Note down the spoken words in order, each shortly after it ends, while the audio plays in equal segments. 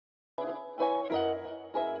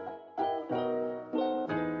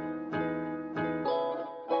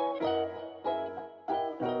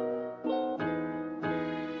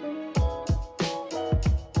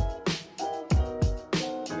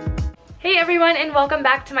everyone, and welcome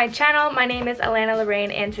back to my channel. My name is Alanah Lorraine,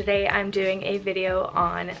 and today I'm doing a video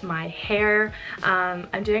on my hair.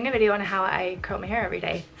 I'm doing a video on how I curl my hair every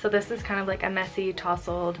day. So this is kind of like a messy,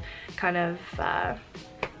 tousled kind of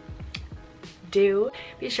do.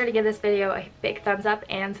 Be sure to give this video a big thumbs up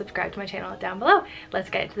and subscribe to my channel down below. Let's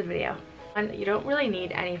get into the video. And you don't really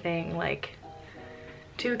need anything like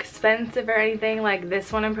too expensive or anything. Like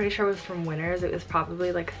this one I'm pretty sure was from Winners. It was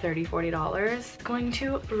probably like $30–40. I'm going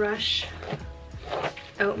to brush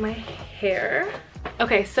out my hair.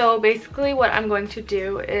 Okay, so basically what I'm going to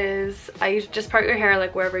do is I just part your hair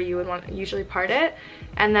like wherever you would usually part it,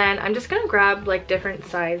 and then I'm just gonna grab like different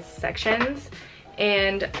size sections,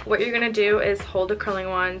 and what you're gonna do is hold a curling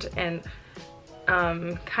wand and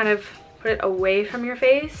kind of put it away from your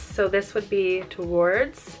face. So this would be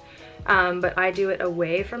towards, but I do it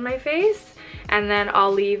away from my face, and then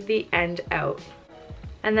I'll leave the end out.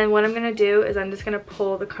 And then what I'm gonna do is I'm just gonna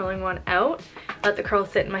pull the curling wand out, let the curl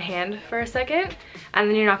sit in my hand for a second, and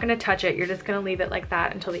then you're not gonna touch it, you're just gonna leave it like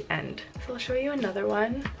that until the end. So I'll show you another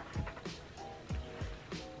one.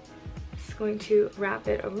 Just going to wrap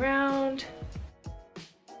it around.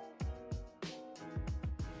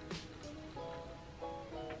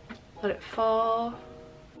 Let it fall.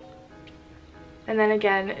 And then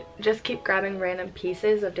again, just keep grabbing random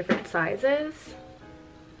pieces of different sizes.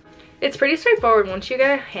 It's pretty straightforward. Once you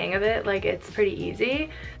get a hang of it, like it's pretty easy.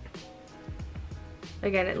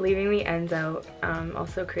 Again, leaving the ends out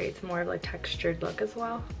also creates more of like textured look as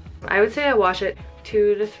well. I would say I wash it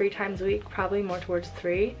 2 to 3 times a week, probably more towards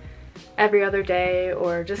 3, every other day,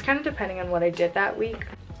 or just kind of depending on what I did that week.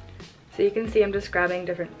 So you can see I'm just grabbing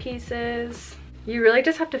different pieces. You really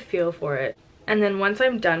just have to feel for it. And then once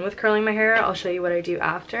I'm done with curling my hair, I'll show you what I do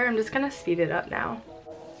after. I'm just gonna speed it up now.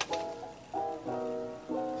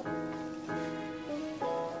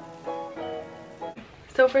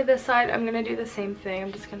 So for this side, I'm gonna do the same thing.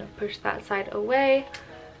 I'm just gonna push that side away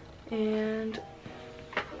and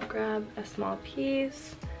grab a small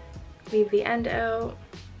piece, leave the end out.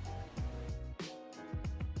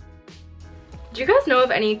 Do you guys know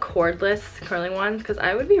of any cordless curling wands? Because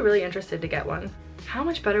I would be really interested to get one. How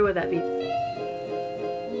much better would that be?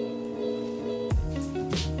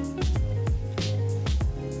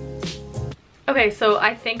 Okay, so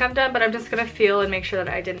I think I'm done, but I'm just gonna feel and make sure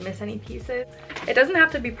that I didn't miss any pieces. It doesn't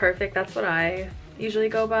have to be perfect, that's what I usually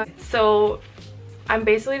go by. So I'm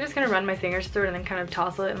basically just gonna run my fingers through it and then kind of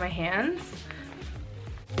tousle it in my hands.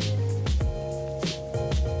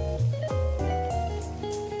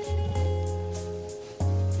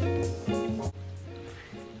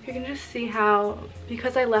 You can just see how,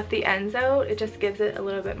 because I left the ends out, it just gives it a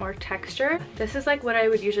little bit more texture. This is like what I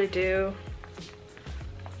would usually do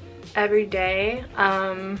every day,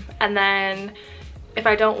 and then if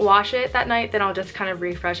I don't wash it that night, then I'll just kind of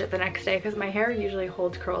refresh it the next day because my hair usually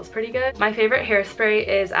holds curls pretty good. My favorite hairspray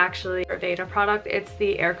is actually a Veda product. It's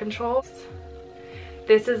the Air Control.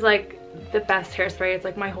 This is like the best hairspray. It's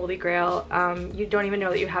like my holy grail. You don't even know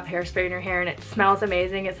that you have hairspray in your hair, and it smells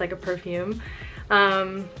amazing. It's like a perfume.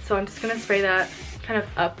 So I'm just gonna spray that kind of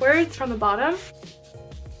upwards from the bottom,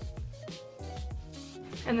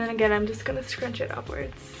 and then again I'm just gonna scrunch it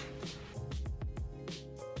upwards.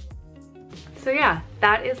 So yeah,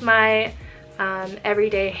 that is my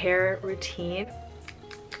everyday hair routine.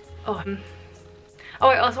 Oh,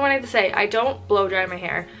 I also wanted to say I don't blow dry my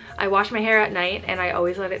hair. I wash my hair at night and I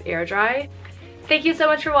always let it air dry. Thank you so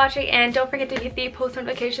much for watching, and don't forget to hit the post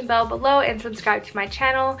notification bell below and subscribe to my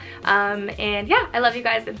channel. And yeah, I love you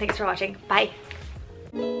guys and thanks for watching. Bye.